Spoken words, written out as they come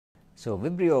So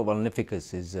Vibrio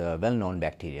Vulnificus is a well-known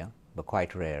bacteria, but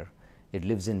quite rare. It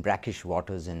lives in brackish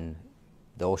waters in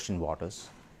the ocean waters,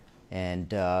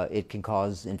 and it can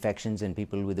cause infections in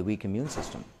people with a weak immune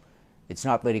system. It's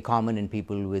not very common in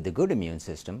people with a good immune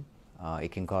system.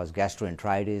 It can cause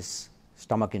gastroenteritis,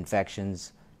 stomach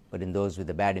infections, but in those with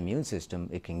a bad immune system,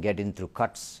 it can get in through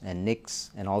cuts and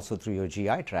nicks and also through your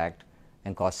GI tract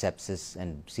and cause sepsis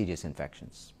and serious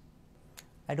infections.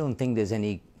 I don't think there's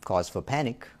any cause for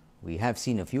panic. We have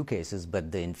seen a few cases,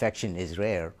 but the infection is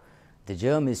rare. The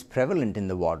germ is prevalent in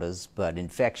the waters, but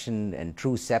infection and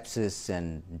true sepsis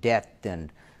and death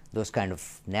and those kind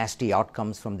of nasty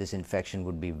outcomes from this infection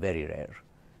would be very rare.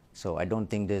 So I don't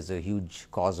think there's a huge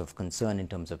cause of concern in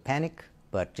terms of panic,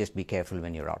 but just be careful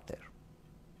when you're out there.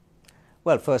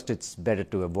 Well, first, it's better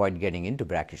to avoid getting into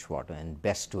brackish water, and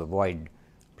best to avoid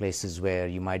places where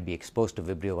you might be exposed to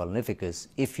Vibrio vulnificus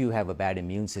if you have a bad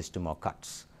immune system or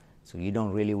cuts. So you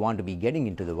don't really want to be getting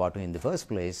into the water in the first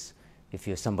place if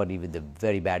you're somebody with a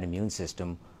very bad immune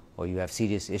system or you have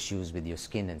serious issues with your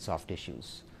skin and soft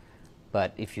tissues.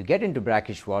 But if you get into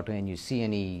brackish water and you see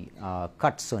any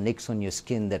cuts or nicks on your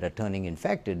skin that are turning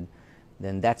infected,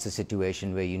 then that's a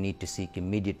situation where you need to seek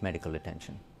immediate medical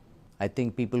attention. I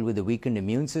think people with a weakened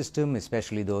immune system,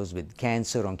 especially those with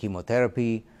cancer on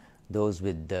chemotherapy, those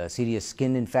with serious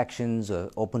skin infections or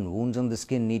open wounds on the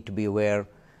skin, need to be aware.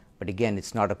 But again,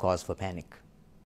 it's not a cause for panic.